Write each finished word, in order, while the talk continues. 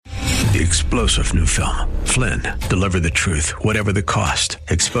The explosive new film, Flynn, deliver the truth, whatever the cost.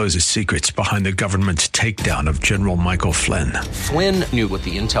 Exposes secrets behind the government's takedown of General Michael Flynn. Flynn knew what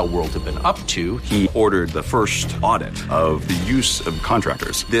the intel world had been up to. He ordered the first audit of the use of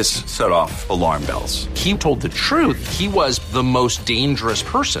contractors. This set off alarm bells. He told the truth. He was the most dangerous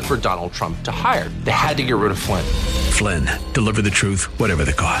person for Donald Trump to hire. They had to get rid of Flynn. Flynn, deliver the truth, whatever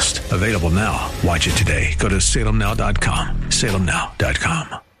the cost. Available now. Watch it today. Go to salemnow.com.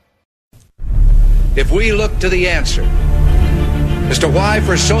 salemnow.com. If we look to the answer as to why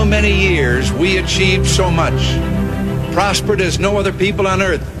for so many years we achieved so much, prospered as no other people on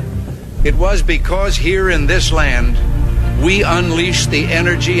earth, it was because here in this land we unleashed the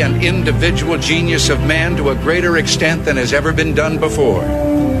energy and individual genius of man to a greater extent than has ever been done before.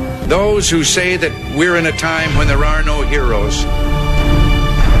 Those who say that we're in a time when there are no heroes,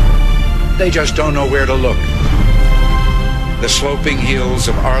 they just don't know where to look. The sloping hills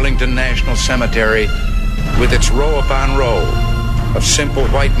of Arlington National Cemetery, with its row upon row of simple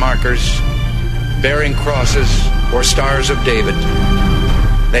white markers bearing crosses or stars of David,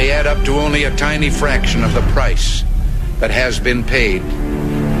 they add up to only a tiny fraction of the price that has been paid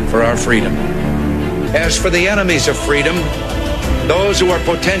for our freedom. As for the enemies of freedom, those who are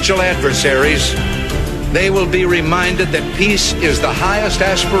potential adversaries, they will be reminded that peace is the highest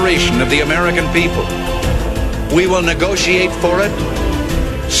aspiration of the American people. We will negotiate for it,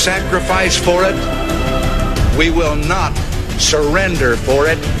 sacrifice for it. We will not surrender for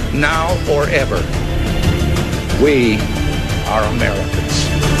it now or ever. We are Americans.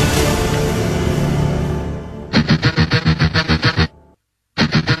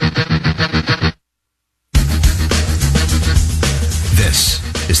 This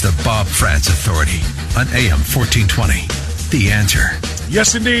is the Bob Frantz Authority on AM 1420. The Answer.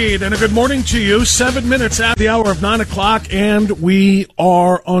 Yes, indeed. And a good morning to you. 7 minutes at the hour of 9 o'clock, and we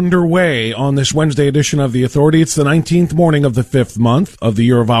are underway on this Wednesday edition of The Authority. It's the 19th morning of the 5th month of the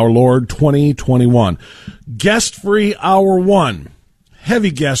year of our Lord, 2021. Guest-free Hour 1.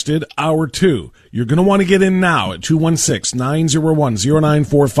 Heavy guested Hour 2. You're going to want to get in now at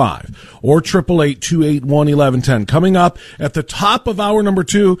 216-901-0945 or 888-281-1110. Coming up at the top of Hour number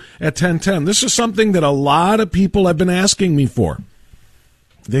 2 at 10:10. This is something that a lot of people have been asking me for.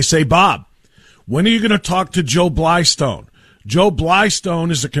 They say, Bob, when are you going to talk to Joe Blystone? Joe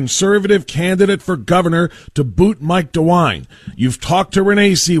Blystone is a conservative candidate for governor to boot Mike DeWine. You've talked to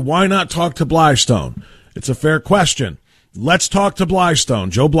Renacci. Why not talk to Blystone? It's a fair question. Let's talk to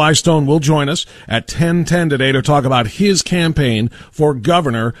Blystone. Joe Blystone will join us at 10:10 today to talk about his campaign for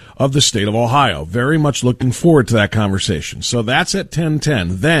governor of the state of Ohio. Very much looking forward to that conversation. So that's at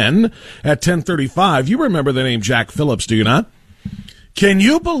 10:10. Then at 10:35, you remember the name Jack Phillips, do you not? Can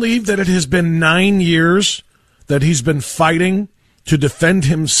you believe that it has been 9 years that he's been fighting to defend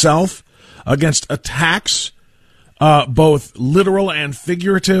himself against attacks, both literal and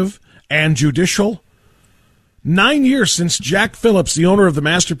figurative and judicial? 9 years since Jack Phillips, the owner of the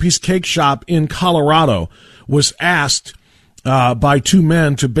Masterpiece Cake Shop in Colorado, was asked by two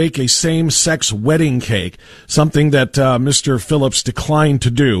men to bake a same-sex wedding cake, something that Mr. Phillips declined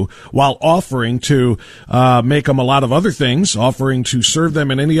to do, while offering to make them a lot of other things, offering to serve them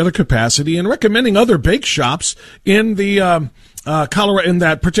in any other capacity, and recommending other bake shops in the Colorado, in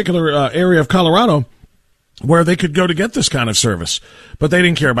that particular area of Colorado, where they could go to get this kind of service. But they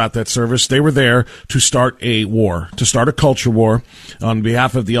didn't care about that service. They were there to start a war, to start a culture war on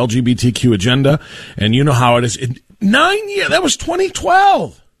behalf of the LGBTQ agenda. And you know how it is. 9 years, that was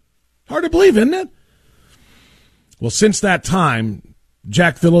 2012. Hard to believe, isn't it? Well, since that time,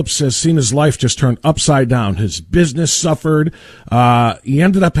 Jack Phillips has seen his life just turn upside down. His business suffered. He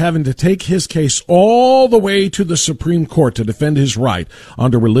ended up having to take his case all the way to the Supreme Court to defend his right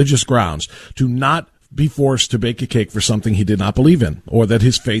under religious grounds to not be forced to bake a cake for something he did not believe in or that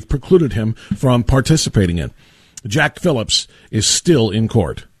his faith precluded him from participating in. Jack Phillips is still in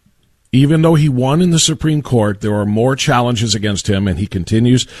court. Even though he won in the Supreme Court, there are more challenges against him, and he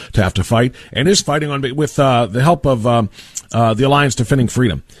continues to have to fight and is fighting on with the help of the Alliance Defending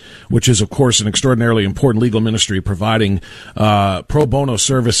Freedom, which is, of course, an extraordinarily important legal ministry providing pro bono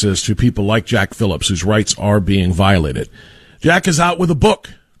services to people like Jack Phillips, whose rights are being violated. Jack is out with a book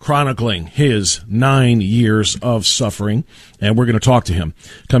chronicling his 9 years of suffering, and we're going to talk to him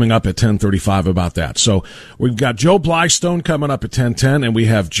coming up at 10:35 about that. So we've got Joe Blystone coming up at 10:10, and we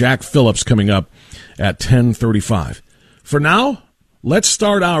have Jack Phillips coming up at 10:35. For now, let's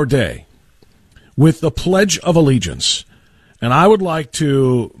start our day with the Pledge of Allegiance, and I would like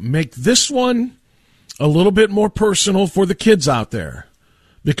to make this one a little bit more personal for the kids out there,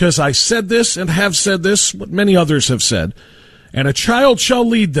 because I said this and have said this, what many others have said, and a child shall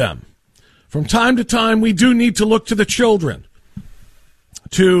lead them From time to time, we do need to look to the children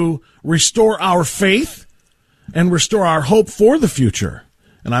to restore our faith and restore our hope for the future.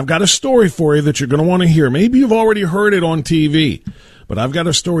 And I've got a story for you that you're going to want to hear. Maybe you've already heard it on TV, but I've got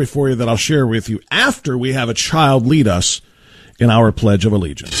a story for you that I'll share with you after we have a child lead us in our Pledge of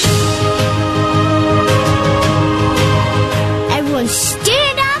Allegiance. Everyone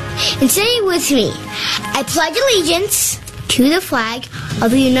stand up and say it with me. I pledge allegiance to the flag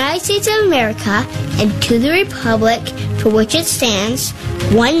of the United States of America and to the republic for which it stands,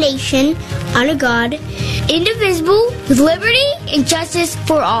 one nation, under God, indivisible, with liberty and justice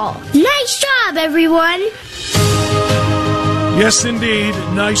for all. Nice job, everyone! Yes, indeed.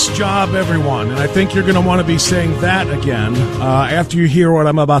 Nice job, everyone. And I think you're going to want to be saying that again after you hear what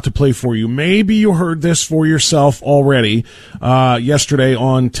I'm about to play for you. Maybe you heard this for yourself already yesterday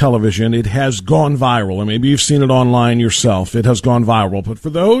on television. It has gone viral, or maybe you've seen it online yourself. It has gone viral. But for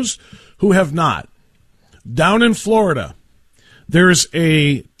those who have not, down in Florida, there's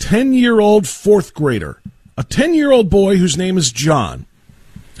a 10-year-old fourth grader, a 10-year-old boy whose name is John,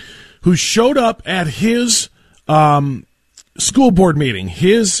 who showed up at his school board meeting,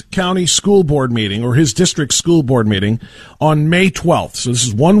 his county school board meeting, or his district school board meeting on May 12th. So this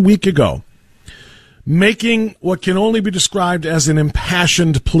is 1 week ago, making what can only be described as an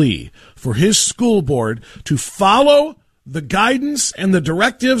impassioned plea for his school board to follow the guidance and the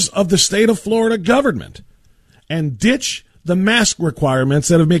directives of the state of Florida government and ditch the mask requirements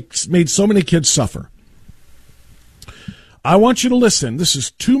that have made so many kids suffer. I want you to listen. This is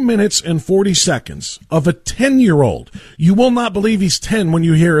 2 minutes and 40 seconds of a 10-year-old. You will not believe he's 10 when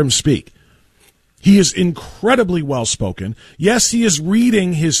you hear him speak. He is incredibly well-spoken. Yes, he is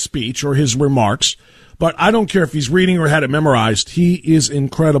reading his speech or his remarks, but I don't care if he's reading or had it memorized. He is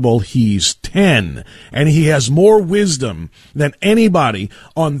incredible. He's 10, and he has more wisdom than anybody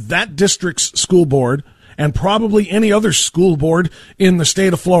on that district's school board and probably any other school board in the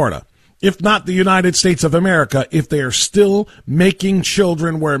state of Florida, if not the United States of America, if they are still making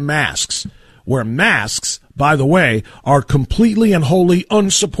children wear masks. Where masks, by the way, are completely and wholly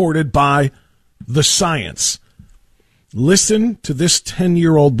unsupported by the science. Listen to this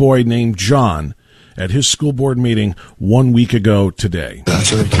 10-year-old boy named John at his school board meeting 1 week ago today.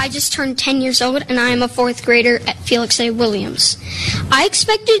 I just turned 10 years old, and I am a fourth grader at Felix A. Williams. I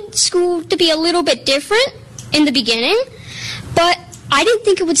expected school to be a little bit different in the beginning, but I didn't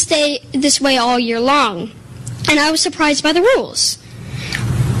think it would stay this way all year long, and I was surprised by the rules.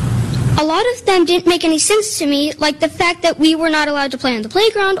 A lot of them didn't make any sense to me, like the fact that we were not allowed to play on the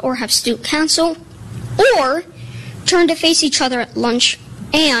playground or have student council or turn to face each other at lunch,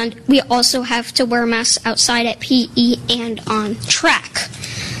 and we also have to wear masks outside at PE and on track.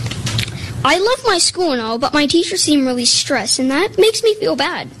 I love my school and all, but my teachers seem really stressed, and that makes me feel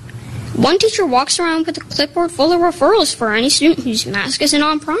bad. One teacher walks around with a clipboard full of referrals for any student whose mask isn't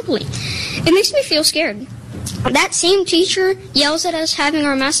on properly. It makes me feel scared. That same teacher yells at us having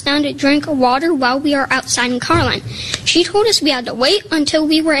our masks down to drink water while we are outside in Carline. She told us we had to wait until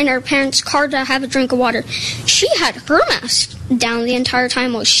we were in our parents' car to have a drink of water. She had her mask down the entire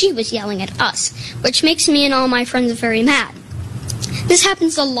time while she was yelling at us, which makes me and all my friends very mad. This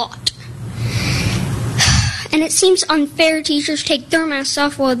happens a lot. And it seems unfair teachers take their masks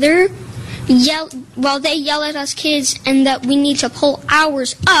off while they yell at us kids and that we need to pull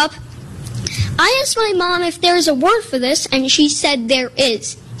ours up. I asked my mom if there is a word for this, and she said there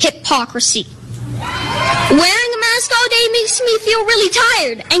is. Hypocrisy. Wearing a mask all day makes me feel really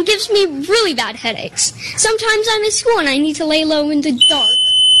tired and gives me really bad headaches. Sometimes I'm at school and I need to lay low in the dark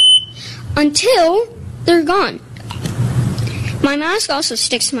until they're gone. My mask also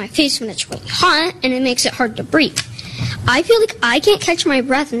sticks to my face when it's really hot, and it makes it hard to breathe. I feel like I can't catch my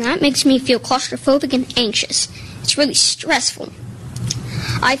breath, and that makes me feel claustrophobic and anxious. It's really stressful.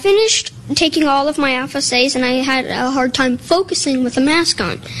 I finished taking all of my FSAs, and I had a hard time focusing with a mask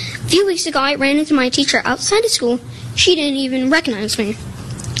on. A few weeks ago, I ran into my teacher outside of school. She didn't even recognize me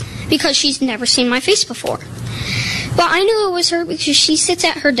because she's never seen my face before. But I knew it was her because she sits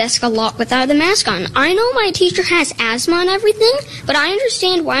at her desk a lot without the mask on. I know my teacher has asthma and everything, but I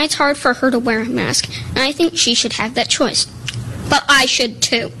understand why it's hard for her to wear a mask, and I think she should have that choice. But I should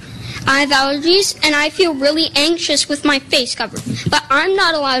too. I have allergies, and I feel really anxious with my face covered. But I'm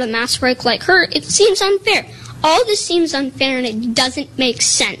not allowed a mask break like her. It seems unfair. All this seems unfair, and it doesn't make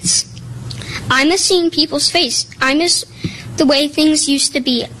sense. I miss seeing people's face. I miss the way things used to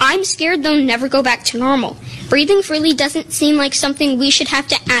be. I'm scared they'll never go back to normal. Breathing freely doesn't seem like something we should have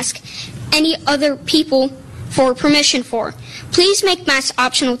to ask any other people for permission for. Please make masks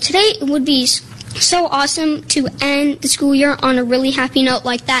optional today. It would be so awesome to end the school year on a really happy note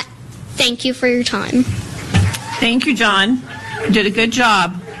like that. Thank you for your time. Thank you, John. You did a good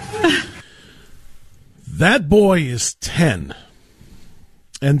job. That boy is 10.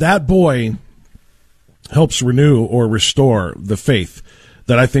 And that boy helps renew or restore the faith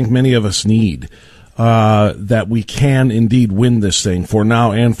that I think many of us need, that we can indeed win this thing for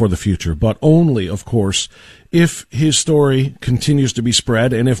now and for the future, but only, of course, if his story continues to be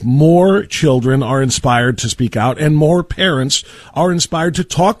spread and if more children are inspired to speak out and more parents are inspired to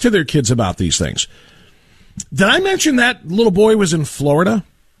talk to their kids about these things. Did I mention that little boy was in Florida?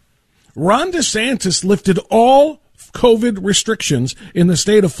 Ron DeSantis lifted all COVID restrictions in the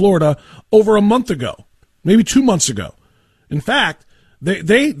state of Florida over a month ago, maybe 2 months ago. In fact,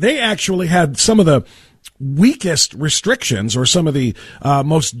 they actually had some of the weakest restrictions or some of the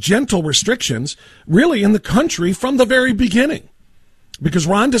most gentle restrictions really in the country from the very beginning. Because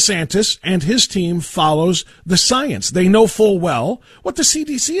Ron DeSantis and his team follows the science. They know full well what the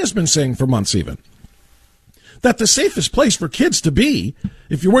CDC has been saying for months even. That the safest place for kids to be,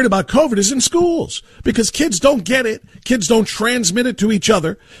 if you're worried about COVID, is in schools. Because kids don't get it. Kids don't transmit it to each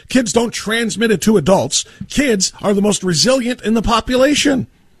other. Kids don't transmit it to adults. Kids are the most resilient in the population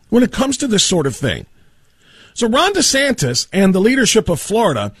when it comes to this sort of thing. So Ron DeSantis and the leadership of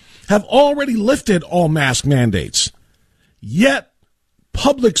Florida have already lifted all mask mandates. Yet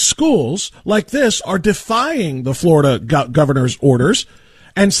public schools like this are defying the Florida governor's orders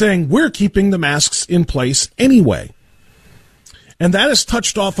and saying we're keeping the masks in place anyway. And that has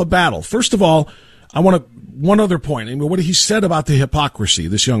touched off a battle. First of all, I want one other point. I mean, what he said about the hypocrisy,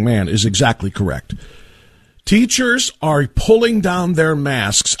 this young man, is exactly correct. Teachers are pulling down their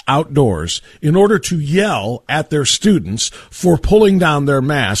masks outdoors in order to yell at their students for pulling down their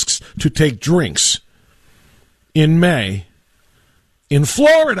masks to take drinks in May in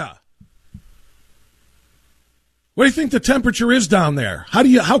Florida. What do you think the temperature is down there?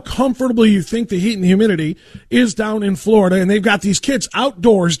 How comfortable you think the heat and humidity is down in Florida? And they've got these kids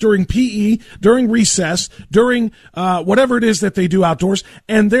outdoors during PE, during recess, during whatever it is that they do outdoors,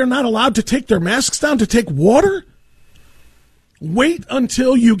 and they're not allowed to take their masks down to take water? Wait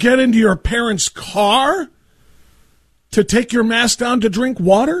until you get into your parents' car to take your mask down to drink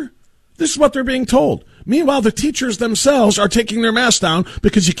water? This is what they're being told. Meanwhile, the teachers themselves are taking their masks down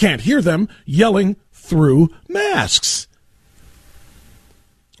because you can't hear them yelling through masks,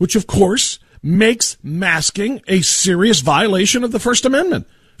 which of course makes masking a serious violation of the First Amendment.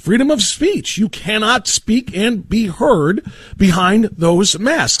 Freedom of speech. You cannot speak and be heard behind those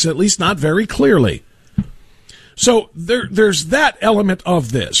masks, at least not very clearly. So there's that element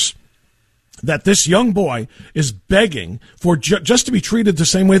of this, that this young boy is begging for just to be treated the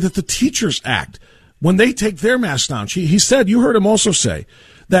same way that the teachers act when they take their masks down. He said, you heard him also say,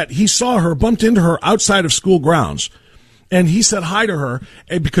 that he saw her, bumped into her outside of school grounds, and he said hi to her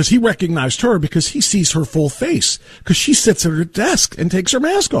because he recognized her because he sees her full face because she sits at her desk and takes her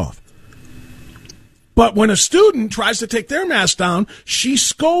mask off. But when a student tries to take their mask down, she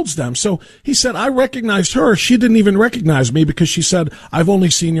scolds them. So he said, I recognized her. She didn't even recognize me because she said, I've only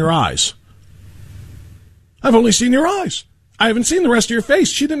seen your eyes. I've only seen your eyes. I haven't seen the rest of your face.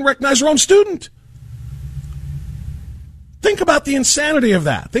 She didn't recognize her own student. Think about the insanity of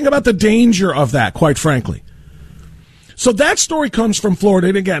that. Think about the danger of that, quite frankly. So that story comes from Florida.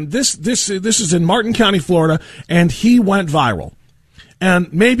 And again, this is in Martin County, Florida, and he went viral.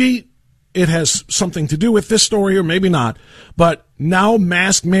 And maybe it has something to do with this story or maybe not, but now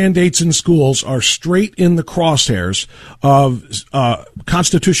mask mandates in schools are straight in the crosshairs of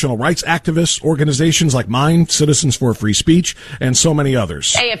constitutional rights activists, organizations like mine, Citizens for Free Speech, and so many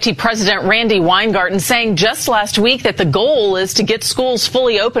others. AFT President Randy Weingarten saying just last week that the goal is to get schools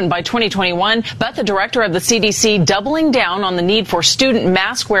fully open by 2021, but the director of the CDC doubling down on the need for student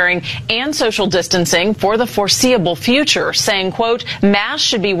mask wearing and social distancing for the foreseeable future, saying, quote, masks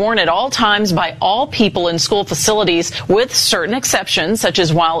should be worn at all times by all people in school facilities with certain exceptions, such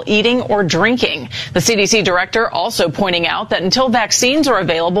as while eating or drinking. The CDC director also pointing out that until vaccines are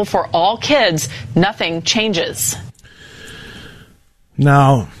available for all kids, nothing changes.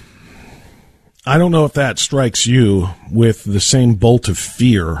 Now, I don't know if that strikes you with the same bolt of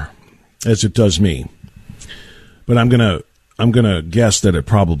fear as it does me, but I'm gonna guess that it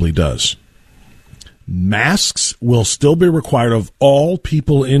probably does. Masks will still be required of all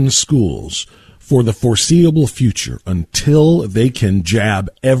people in schools for the foreseeable future until they can jab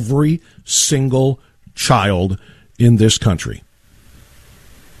every single child in this country.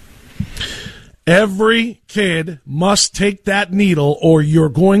 Every kid must take that needle or you're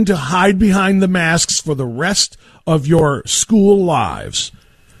going to hide behind the masks for the rest of your school lives.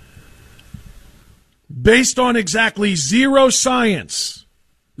 Based on exactly zero science.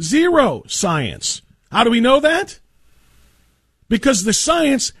 Zero science. How do we know that? Because the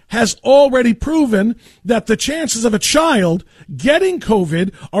science has already proven that the chances of a child getting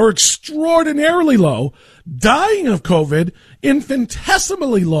COVID are extraordinarily low, dying of COVID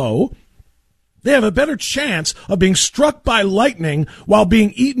infinitesimally low. They have a better chance of being struck by lightning while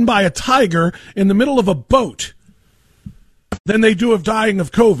being eaten by a tiger in the middle of a boat than they do of dying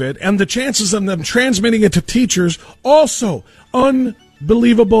of COVID, and the chances of them transmitting it to teachers also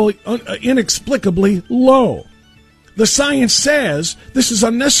unbelievable, inexplicably low. The science says this is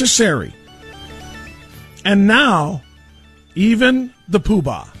unnecessary. And now, even the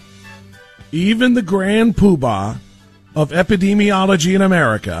poobah, even the grand poobah of epidemiology in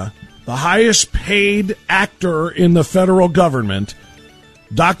America, the highest paid actor in the federal government,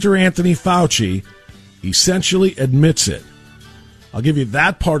 Dr. Anthony Fauci, essentially admits it. I'll give you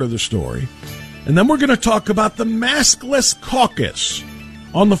that part of the story. And then we're going to talk about the maskless caucus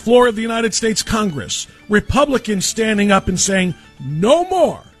on the floor of the United States Congress. Republicans standing up and saying no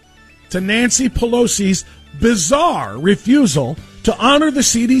more to Nancy Pelosi's bizarre refusal to honor the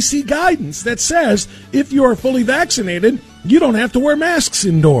CDC guidance that says if you are fully vaccinated, you don't have to wear masks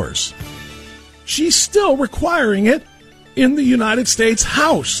indoors. She's still requiring it in the United States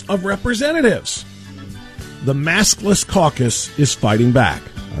House of Representatives. The maskless caucus is fighting back.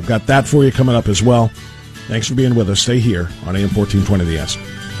 I've got that for you coming up as well. Thanks for being with us. Stay here on AM 1420 The Answer.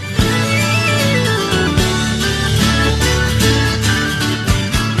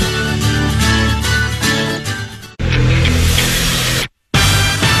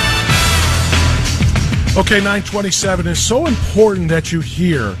 Okay, 927 is so important that you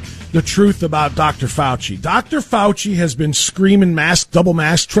hear the truth about Dr. Fauci. Dr. Fauci has been screaming mask, double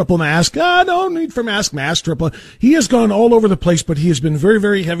mask, triple mask. No need for mask, triple. He has gone all over the place, but he has been very,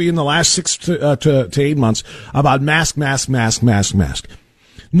 very heavy in the last 6 to 8 months about mask.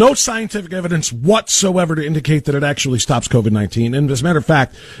 No scientific evidence whatsoever to indicate that it actually stops COVID-19. And as a matter of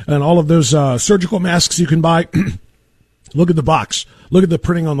fact, and all of those surgical masks you can buy, look at the box. Look at the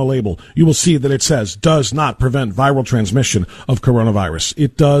printing on the label. You will see that it says, does not prevent viral transmission of coronavirus.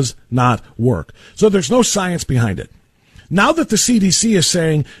 It does not work. So there's no science behind it. Now that the CDC is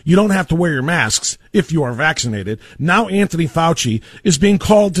saying you don't have to wear your masks if you are vaccinated, now Anthony Fauci is being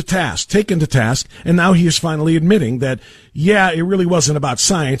called to task, taken to task, and now he is finally admitting that, yeah, it really wasn't about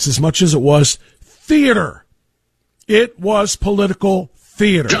science as much as it was theater. It was political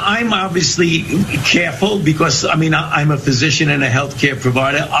theater. I'm obviously careful because, I'm a physician and a healthcare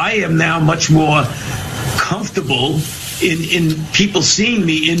provider. I am now much more comfortable in people seeing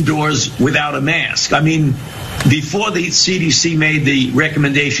me indoors without a mask. Before the CDC made the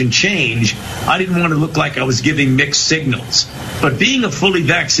recommendation change, I didn't want to look like I was giving mixed signals. But being a fully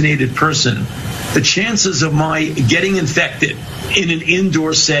vaccinated person, the chances of my getting infected in an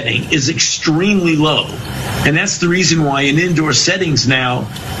indoor setting is extremely low. And that's the reason why in indoor settings now,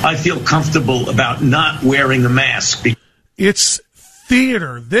 I feel comfortable about not wearing a mask. It's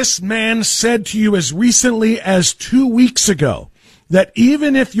theater. This man said to you as recently as 2 weeks ago that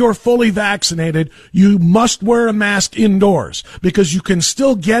even if you're fully vaccinated, you must wear a mask indoors because you can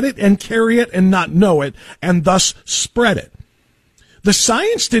still get it and carry it and not know it and thus spread it. The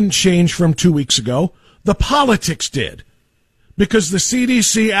science didn't change from 2 weeks ago. The politics did. Because the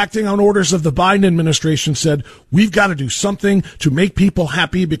CDC, acting on orders of the Biden administration, said, we've got to do something to make people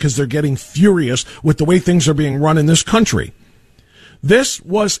happy because they're getting furious with the way things are being run in this country. This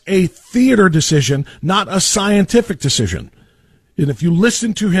was a theater decision, not a scientific decision. And if you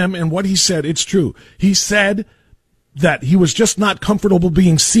listen to him and what he said, it's true. He said that he was just not comfortable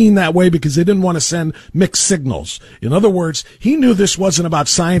being seen that way because they didn't want to send mixed signals. In other words, he knew this wasn't about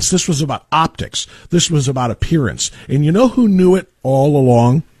science. This was about optics. This was about appearance. And you know who knew it all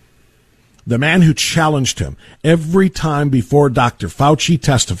along? The man who challenged him every time before Dr. Fauci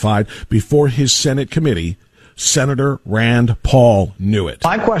testified before his Senate committee. Senator Rand Paul knew it.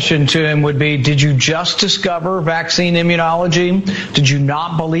 My question to him would be, did you just discover vaccine immunology? Did you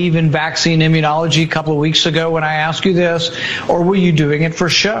not believe in vaccine immunology a couple of weeks ago when I asked you this? Or were you doing it for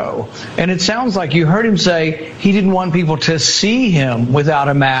show? And it sounds like you heard him say he didn't want people to see him without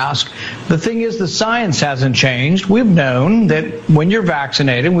a mask. The thing is, the science hasn't changed. We've known that when you're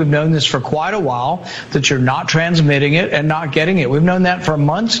vaccinated, we've known this for quite a while, that you're not transmitting it and not getting it. We've known that for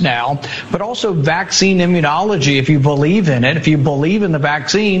months now. But also vaccine immunology immunology, if you believe in it, if you believe in the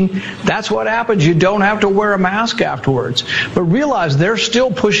vaccine, that's what happens. You don't have to wear a mask afterwards. But realize they're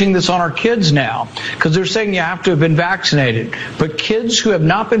still pushing this on our kids now because they're saying you have to have been vaccinated. But kids who have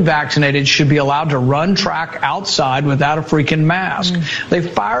not been vaccinated should be allowed to run track outside without a freaking mask. They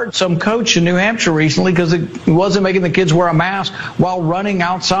fired some coach in New Hampshire recently because he wasn't making the kids wear a mask while running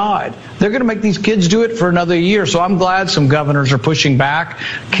outside. They're going to make these kids do it for another year. So I'm glad some governors are pushing back.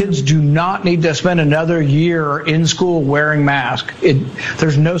 Kids do not need to spend another year in school wearing masks.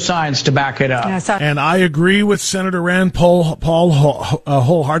 There's no science to back it up. And I agree with Senator Rand Paul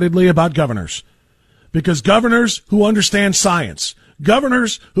wholeheartedly about governors. Because governors who understand science,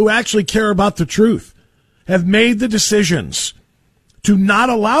 governors who actually care about the truth, have made the decisions to not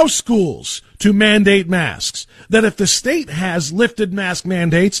allow schools to mandate masks. That if the state has lifted mask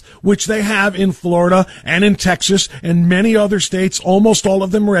mandates, which they have in Florida and in Texas and many other states, almost all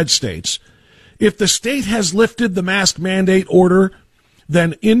of them red states, if the state has lifted the mask mandate order,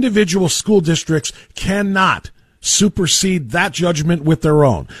 then individual school districts cannot supersede that judgment with their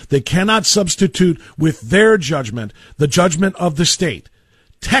own. They cannot substitute with their judgment the judgment of the state.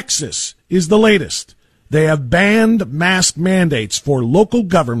 Texas is the latest. They have banned mask mandates for local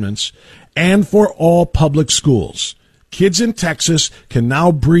governments and for all public schools. Kids in Texas can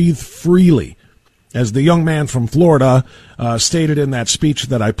now breathe freely, as the young man from Florida stated in that speech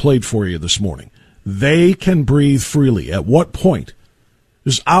that I played for you this morning. They can breathe freely. At what point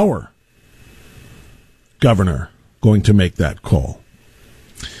is our governor going to make that call?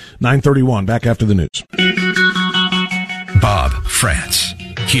 9:31, back after the news. Bob Frantz,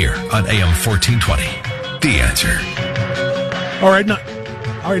 here on AM 1420. The Answer. All right,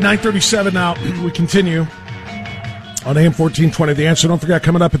 9:37 now. We continue on AM 1420. The Answer. Don't forget,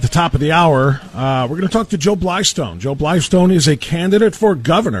 coming up at the top of the hour, we're going to talk to Joe Blystone. Joe Blystone is a candidate for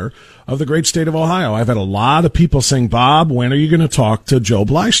governor of the great state of Ohio. I've had a lot of people saying, Bob, when are you going to talk to Joe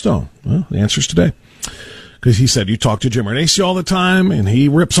Blystone? Well, the answer's today. Because he said, you talk to Jim Renacci all the time, and he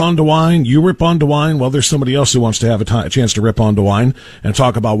rips on DeWine, you rip on DeWine. Well, there's somebody else who wants to have a chance to rip on DeWine and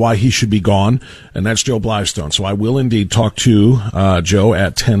talk about why he should be gone, and that's Joe Blystone. So I will indeed talk to Joe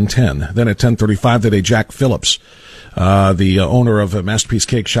at 10:10. Then at 10:35 today, Jack Phillips, the owner of Masterpiece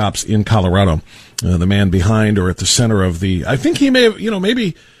Cake Shops in Colorado, the man behind or at the center of the, I think he may have,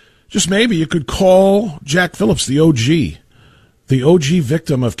 maybe, just maybe you could call Jack Phillips the OG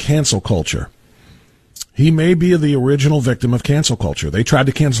victim of cancel culture. He may be the original victim of cancel culture. They tried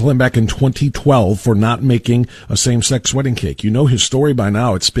to cancel him back in 2012 for not making a same-sex wedding cake. You know his story by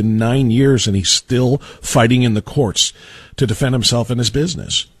now. It's been 9 years, and he's still fighting in the courts to defend himself and his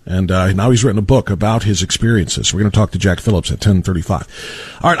business. And now he's written a book about his experiences. We're going to talk to Jack Phillips at 10:35.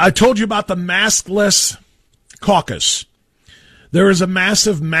 All right, I told you about the maskless caucus. There is a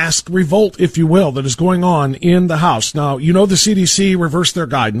massive mask revolt, if you will, that is going on in the House. Now, you know the CDC reversed their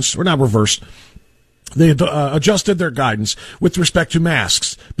guidance. Or not reversed. They adjusted their guidance with respect to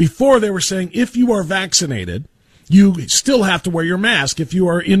masks. Before, they were saying if you are vaccinated, you still have to wear your mask if you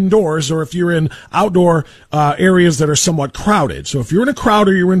are indoors or if you're in outdoor areas that are somewhat crowded. So if you're in a crowd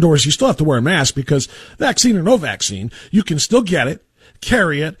or you're indoors, you still have to wear a mask because vaccine or no vaccine, you can still get it,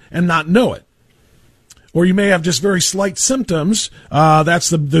 carry it, and not know it. Or you may have just very slight symptoms. That's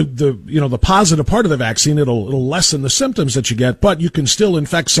the positive part of the vaccine. It'll lessen the symptoms that you get, but you can still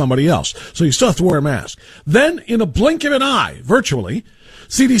infect somebody else. So you still have to wear a mask. Then, in a blink of an eye, virtually,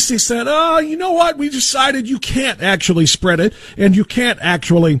 CDC said, you know what? We decided you can't actually spread it and you can't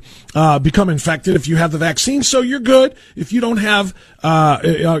actually become infected if you have the vaccine. So you're good. If you don't have,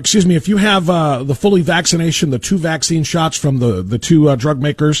 if you have the fully vaccination, the 2 vaccine shots from the 2 drug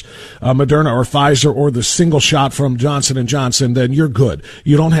makers, Moderna or Pfizer, or the single shot from Johnson & Johnson, then you're good.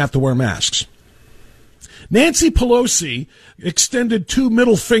 You don't have to wear masks. Nancy Pelosi extended 2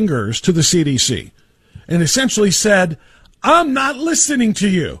 middle fingers to the CDC and essentially said, I'm not listening to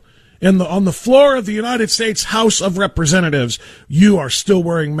you. On the floor of the United States House of Representatives, you are still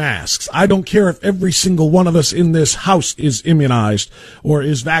wearing masks. I don't care if every single one of us in this house is immunized or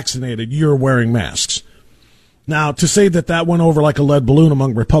is vaccinated. You're wearing masks. Now, to say that went over like a lead balloon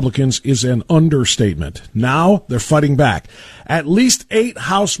among Republicans is an understatement. Now they're fighting back. At least 8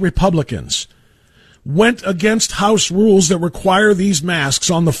 House Republicans went against House rules that require these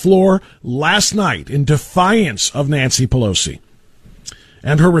masks on the floor last night in defiance of Nancy Pelosi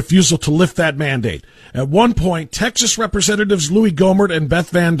and her refusal to lift that mandate. At one point, Texas Representatives Louis Gohmert and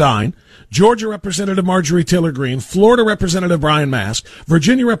Beth Van Dyne, Georgia Representative Marjorie Taylor Greene, Florida Representative Brian Mast,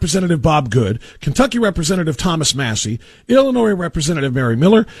 Virginia Representative Bob Good, Kentucky Representative Thomas Massie, Illinois Representative Mary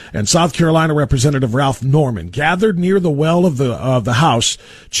Miller, and South Carolina Representative Ralph Norman gathered near the well of the House,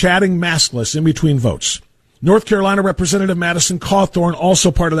 chatting maskless in between votes. North Carolina Representative Madison Cawthorn, also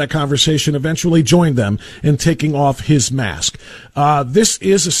part of that conversation, eventually joined them in taking off his mask. This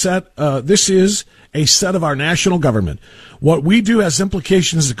is a set of our national government. What we do has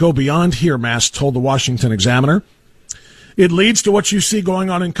implications that go beyond here, Mast told the Washington Examiner. It leads to what you see going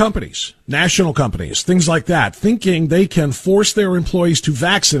on in companies, national companies, things like that, thinking they can force their employees to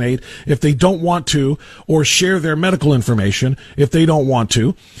vaccinate if they don't want to, or share their medical information if they don't want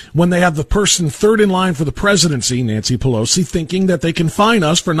to, when they have the person third in line for the presidency, Nancy Pelosi, thinking that they can fine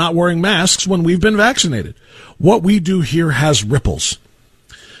us for not wearing masks when we've been vaccinated. What we do here has ripples.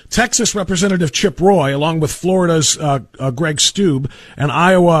 Texas Representative Chip Roy, along with Florida's Greg Steube and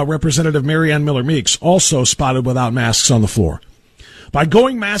Iowa Representative Marianne Miller Meeks, also spotted without masks on the floor. By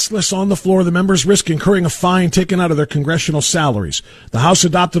going maskless on the floor, the members risk incurring a fine taken out of their congressional salaries. The House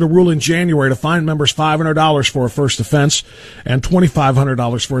adopted a rule in January to fine members $500 for a first offense and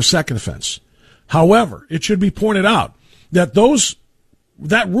 $2,500 for a second offense. However, it should be pointed out that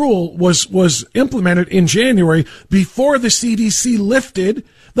that rule was implemented in January before the CDC lifted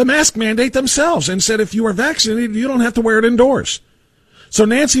the mask mandate themselves and said if you are vaccinated, you don't have to wear it indoors. So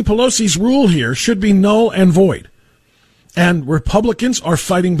Nancy Pelosi's rule here should be null and void. And Republicans are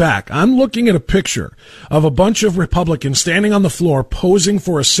fighting back. I'm looking at a picture of a bunch of Republicans standing on the floor posing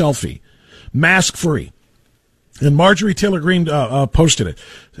for a selfie, mask-free. And Marjorie Taylor Greene posted it.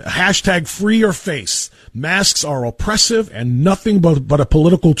 Hashtag free your face. Masks are oppressive and nothing but a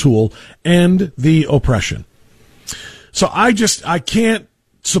political tool. End the oppression. So I can't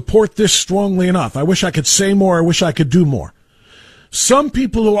support this strongly enough. I wish I could say more. I wish I could do more. Some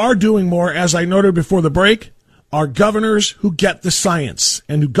people who are doing more, as I noted before the break, are governors who get the science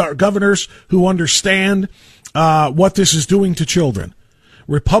and governors who understand what this is doing to children.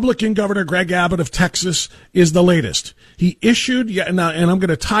 Republican Governor Greg Abbott of Texas is the latest. He issued, and I'm going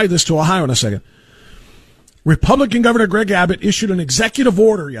to tie this to Ohio in a second. Republican Governor Greg Abbott issued an executive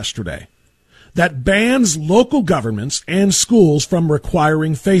order yesterday that bans local governments and schools from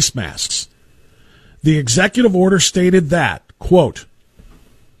requiring face masks. The executive order stated that, quote,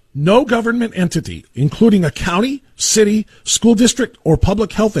 no government entity, including a county, city, school district, or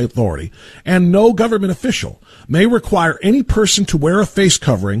public health authority, and no government official may require any person to wear a face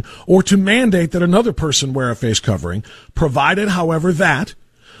covering or to mandate that another person wear a face covering, provided, however, that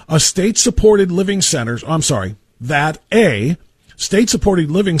state-supported living centers,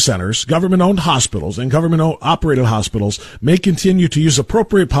 government-owned hospitals, and government-operated hospitals may continue to use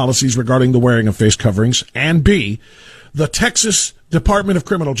appropriate policies regarding the wearing of face coverings, and B, the Texas Department of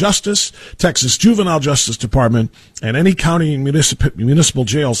Criminal Justice, Texas Juvenile Justice Department, and any county and municipal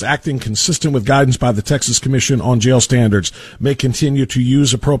jails acting consistent with guidance by the Texas Commission on Jail Standards may continue to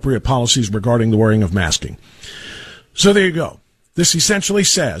use appropriate policies regarding the wearing of masking. So there you go. This essentially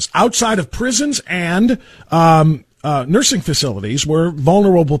says, outside of prisons and nursing facilities where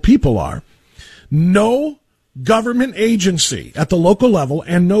vulnerable people are, no government agency at the local level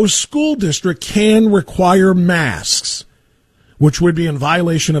and no school district can require masks, which would be in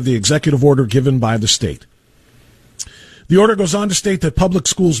violation of the executive order given by the state. The order goes on to state that public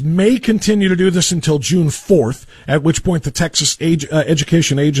schools may continue to do this until June 4th, at which point the Texas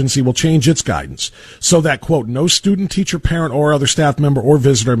Education Agency will change its guidance so that, quote, no student, teacher, parent, or other staff member or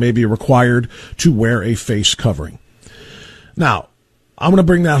visitor may be required to wear a face covering. Now, I'm going to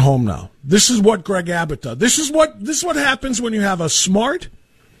bring that home now. This is what Greg Abbott does. This is what happens when you have a smart,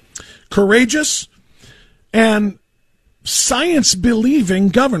 courageous, and science-believing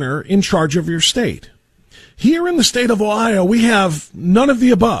governor in charge of your state. Here in the state of Ohio, we have none of the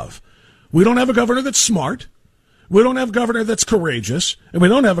above. We don't have a governor that's smart. We don't have a governor that's courageous. And we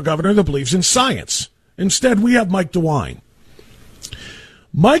don't have a governor that believes in science. Instead, we have Mike DeWine.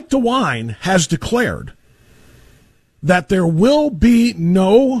 Mike DeWine has declared that there will be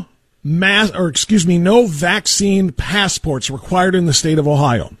no vaccine passports required in the state of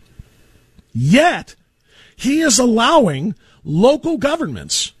Ohio. Yet, he is allowing local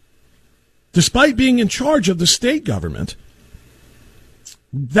governments, despite being in charge of the state government,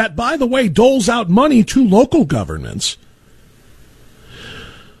 that, by the way, doles out money to local governments.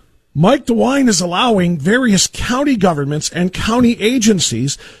 Mike DeWine is allowing various county governments and county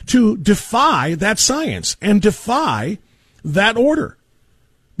agencies to defy that science and defy that order,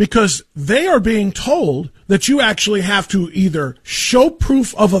 because they are being told that you actually have to either show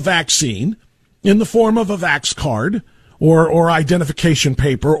proof of a vaccine in the form of a vax card or identification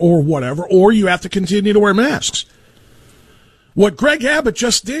paper or whatever, or you have to continue to wear masks. What Greg Abbott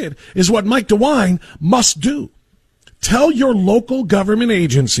just did is what Mike DeWine must do. Tell your local government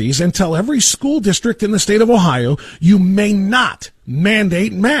agencies and tell every school district in the state of Ohio you may not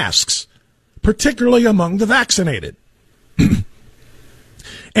mandate masks. particularly among the vaccinated.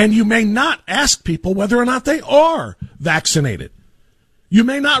 And you may not ask people whether or not they are vaccinated. You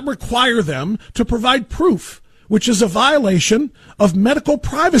may not require them to provide proof, which is a violation of medical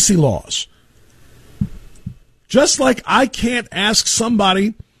privacy laws. Just like I can't ask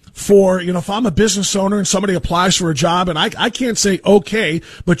somebody for, if I'm a business owner and somebody applies for a job and I can't say, okay,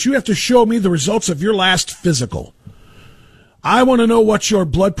 but you have to show me the results of your last physical. I want to know what your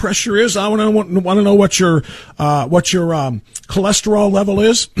blood pressure is. I want to know what your cholesterol level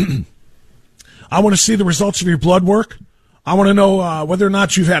is. I want to see the results of your blood work. I want to know whether or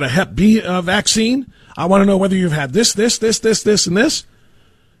not you've had a Hep B vaccine. I want to know whether you've had this, and this.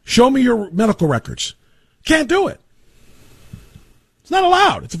 Show me your medical records. Can't do it. It's not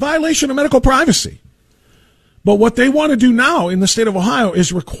allowed. It's a violation of medical privacy. But what they want to do now in the state of Ohio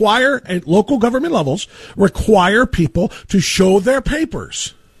is require, at local government levels, require people to show their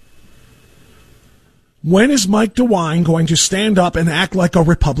papers. When is Mike DeWine going to stand up and act like a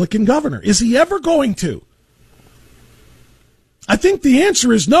Republican governor? Is he ever going to? I think the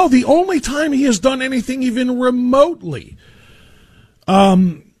answer is no. The only time he has done anything even remotely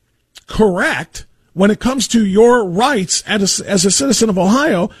correct when it comes to your rights as a citizen of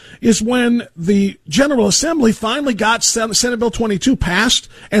Ohio is when the General Assembly finally got Senate Bill 22 passed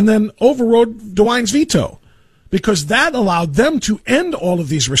and then overrode DeWine's veto, because that allowed them to end all of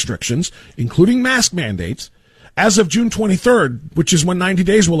these restrictions, including mask mandates, as of June 23rd, which is when 90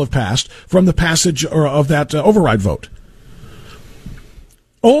 days will have passed from the passage of that override vote.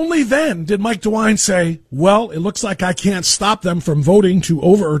 Only then did Mike DeWine say, well, it looks like I can't stop them from voting to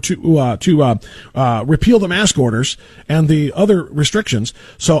repeal the mask orders and the other restrictions,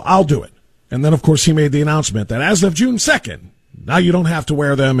 so I'll do it. And then, of course, he made the announcement that as of June 2nd, now you don't have to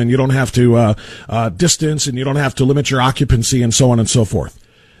wear them and you don't have to distance and you don't have to limit your occupancy and so on and so forth.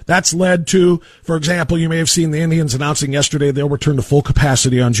 That's led to, for example, you may have seen the Indians announcing yesterday they'll return to full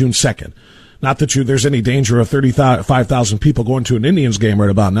capacity on June 2nd. Not that there's any danger of 35,000 people going to an Indians game right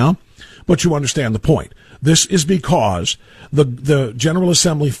about now, but you understand the point. This is because the General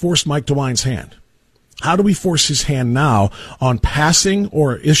Assembly forced Mike DeWine's hand. How do we force his hand now on passing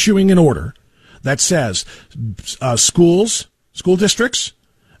or issuing an order that says schools, school districts,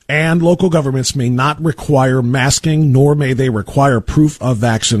 and local governments may not require masking, nor may they require proof of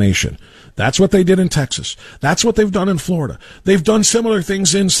vaccination? That's what they did in Texas. That's what they've done in Florida. They've done similar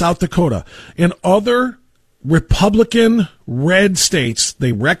things in South Dakota. In other Republican red states,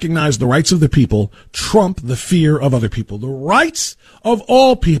 they recognize the rights of the people trump the fear of other people. The rights of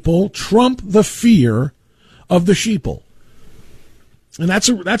all people trump the fear of the sheeple. And that's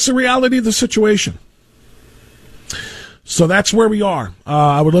the reality of the situation. So that's where we are.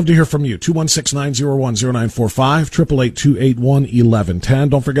 I would love to hear from you. 216-901-0945, 888-281-1110.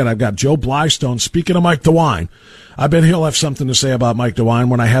 Don't forget, I've got Joe Blystone. Speaking of Mike DeWine, I bet he'll have something to say about Mike DeWine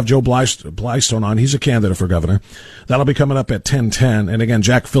when I have Joe Blystone on. He's a candidate for governor. That'll be coming up at 10:10. And again,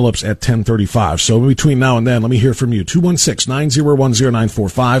 Jack Phillips at 10:35. So between now and then, let me hear from you.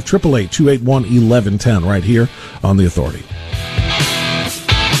 216-901-0945, 888-281-1110 right here on The Authority.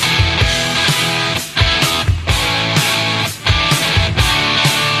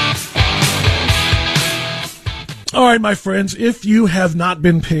 All right, my friends, if you have not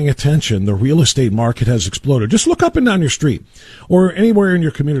been paying attention, the real estate market has exploded. Just look up and down your street or anywhere in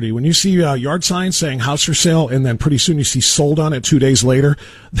your community. When you see yard signs saying house for sale and then pretty soon you see sold on it 2 days later,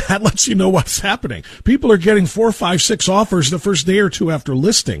 that lets you know what's happening. People are getting 4, 5, 6 offers the first day or two after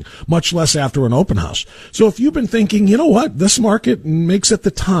listing, much less after an open house. So if you've been thinking, you know what, this market makes it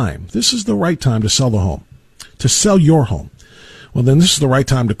the time, this is the right time to sell the home, to sell your home. Well, then this is the right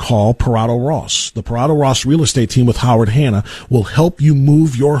time to call Parado Ross. The Parado Ross real estate team with Howard Hanna will help you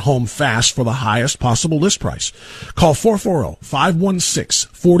move your home fast for the highest possible list price. Call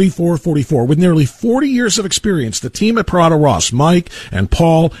 440-516-4444. With nearly 40 years of experience, the team at Parado Ross, Mike and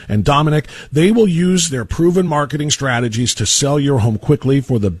Paul and Dominic, they will use their proven marketing strategies to sell your home quickly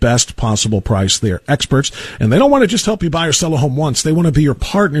for the best possible price. They're experts, and they don't want to just help you buy or sell a home once. They want to be your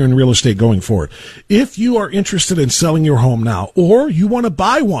partner in real estate going forward. If you are interested in selling your home now, or you want to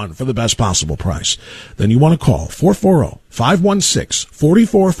buy one for the best possible price, then you want to call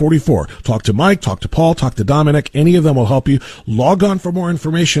 440-516-4444. Talk to Mike, talk to Paul, talk to Dominic. Any of them will help you. Log on for more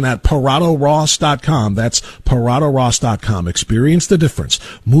information at ParadoRoss.com. That's ParadoRoss.com. Experience the difference.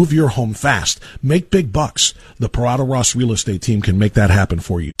 Move your home fast. Make big bucks. The Parado Ross real estate team can make that happen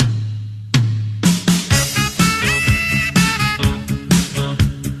for you.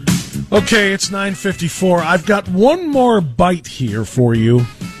 Okay, it's 9:54. I've got one more bite here for you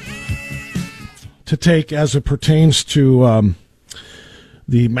to take as it pertains to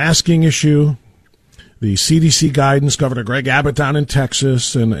the masking issue, the CDC guidance, Governor Greg Abbott down in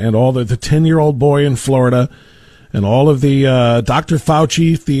Texas, and all the 10-year-old boy in Florida, and all of the Dr.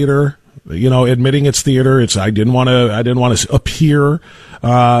 Fauci theater, admitting it's theater. I didn't want to appear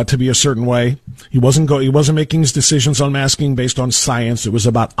to be a certain way. He wasn't making his decisions on masking based on science. It was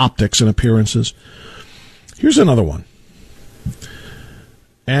about optics and appearances. Here's another one.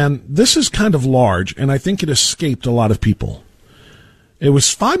 And this is kind of large, and I think it escaped a lot of people. It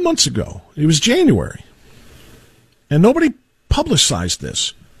was 5 months ago. It was January. And nobody publicized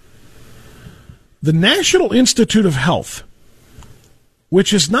this. The National Institute of Health,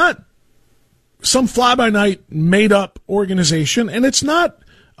 which is not some fly-by-night made-up organization, and it's not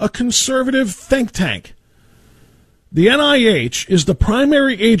a conservative think tank. The NIH is the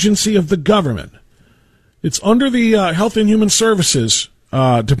primary agency of the government. It's under the Health and Human Services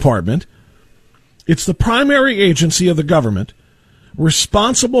Department. It's the primary agency of the government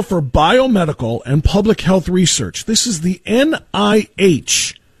responsible for biomedical and public health research. This is the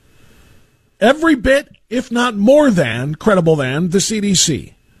NIH. Every bit, if not more than, credible than, the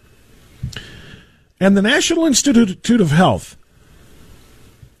CDC. And the National Institute of Health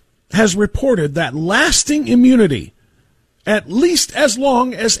has reported that lasting immunity, at least as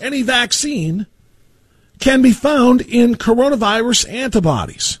long as any vaccine, can be found in coronavirus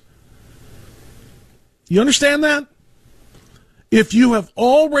antibodies. You understand that? If you have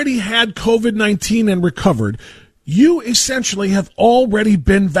already had COVID-19 and recovered, you essentially have already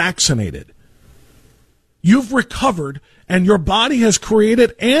been vaccinated. You've recovered, and your body has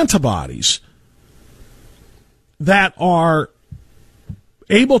created antibodies that are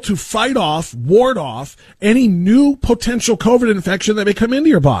able to fight off, ward off any new potential COVID infection that may come into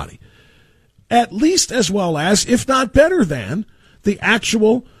your body. At least as well as, if not better than, the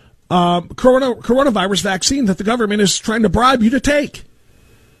actual coronavirus vaccine that the government is trying to bribe you to take.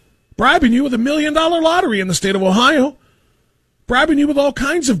 Bribing you with $1 million lottery in the state of Ohio. Bribing you with all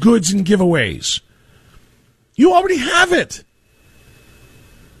kinds of goods and giveaways. You already have it.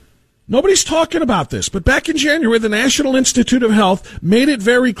 Nobody's talking about this, but back in January, the National Institute of Health made it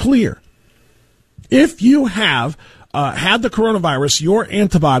very clear. If you have had the coronavirus, your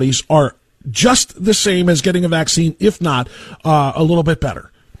antibodies are just the same as getting a vaccine, if not a little bit better.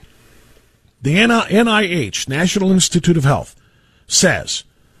 The NIH, National Institute of Health, says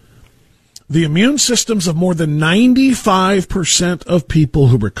the immune systems of more than 95% of people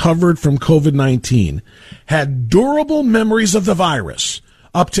who recovered from COVID-19 had durable memories of the virus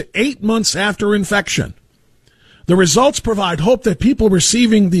up to 8 months after infection. The results provide hope that people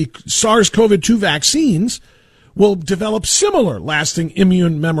receiving the SARS-CoV-2 vaccines will develop similar lasting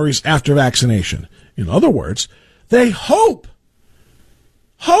immune memories after vaccination. In other words, they hope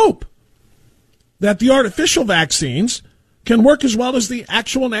that the artificial vaccines can work as well as the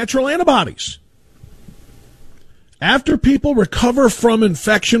actual natural antibodies. After people recover from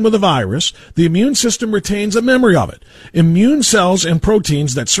infection with a virus, the immune system retains a memory of it. Immune cells and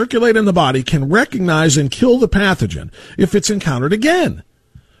proteins that circulate in the body can recognize and kill the pathogen if it's encountered again,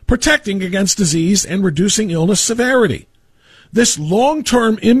 protecting against disease and reducing illness severity. This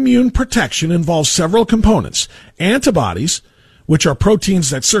long-term immune protection involves several components. Antibodies, which are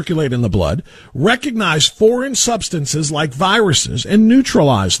proteins that circulate in the blood, recognize foreign substances like viruses and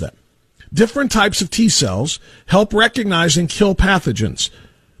neutralize them. Different types of T cells help recognize and kill pathogens.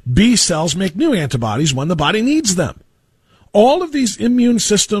 B cells make new antibodies when the body needs them. All of these immune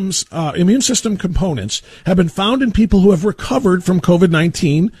system components have been found in people who have recovered from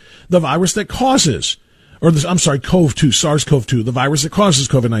COVID-19, the virus that causes, CoV-2, SARS-CoV-2, the virus that causes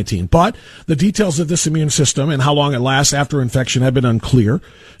COVID-19. But the details of this immune system and how long it lasts after infection have been unclear.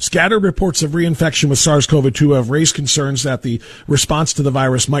 Scattered reports of reinfection with SARS-CoV-2 have raised concerns that the response to the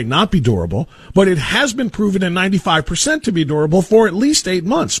virus might not be durable, but it has been proven in 95% to be durable for at least 8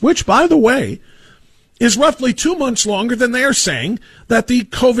 months, which, by the way, is roughly 2 months longer than they are saying that the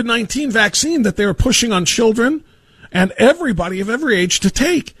COVID-19 vaccine that they are pushing on children and everybody of every age to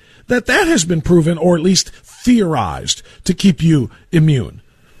take, that has been proven, or at least theorized, to keep you immune.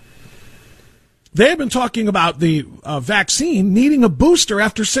 They have been talking about the vaccine needing a booster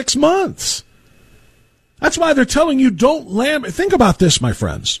after 6 months. That's why they're telling you don't think about this, my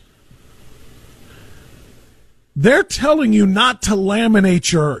friends. They're telling you not to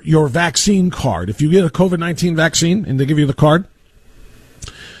laminate your vaccine card. If you get a COVID-19 vaccine and they give you the card,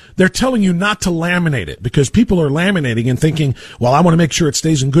 they're telling you not to laminate it because people are laminating and thinking, well, I want to make sure it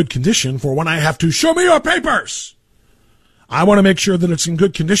stays in good condition for when I have to show me your papers. I want to make sure that it's in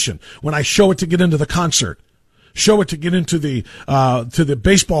good condition when I show it to get into the concert, show it to get into the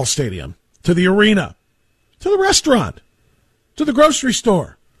baseball stadium, to the arena, to the restaurant, to the grocery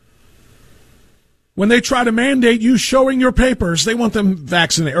store. When they try to mandate you showing your papers, they want them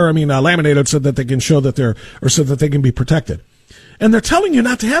laminated so that they can show that so that they can be protected. And they're telling you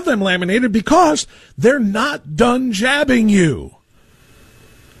not to have them laminated because they're not done jabbing you.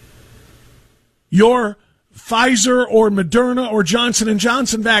 Your Pfizer or Moderna or Johnson &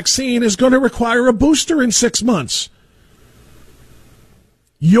 Johnson vaccine is going to require a booster in 6 months.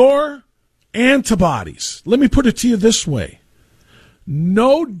 Your antibodies, let me put it to you this way.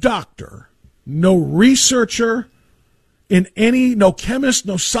 No doctor, no researcher, no chemist,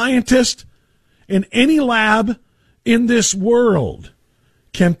 no scientist in any lab in this world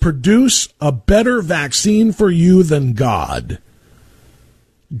can produce a better vaccine for you than God.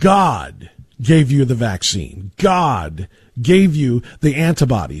 God gave you the vaccine. God gave you the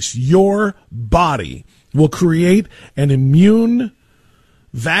antibodies. Your body will create an immune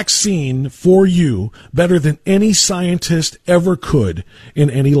vaccine for you better than any scientist ever could in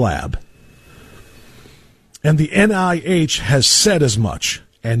any lab. And the NIH has said as much,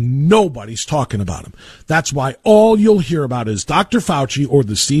 and nobody's talking about them. That's why all you'll hear about is Dr. Fauci or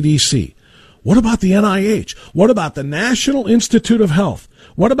the CDC. What about the NIH? What about the National Institute of Health?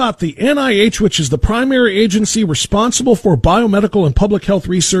 What about the NIH, which is the primary agency responsible for biomedical and public health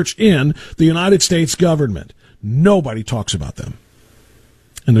research in the United States government? Nobody talks about them.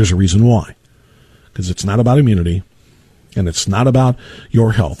 And there's a reason why. Because it's not about immunity, and it's not about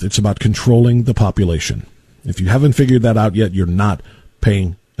your health. It's about controlling the population. If you haven't figured that out yet, you're not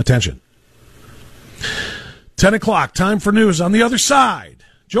paying attention. 10 o'clock, time for news. On the other side,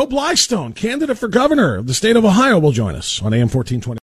 Joe Blystone, candidate for governor of the state of Ohio, will join us on AM 1420.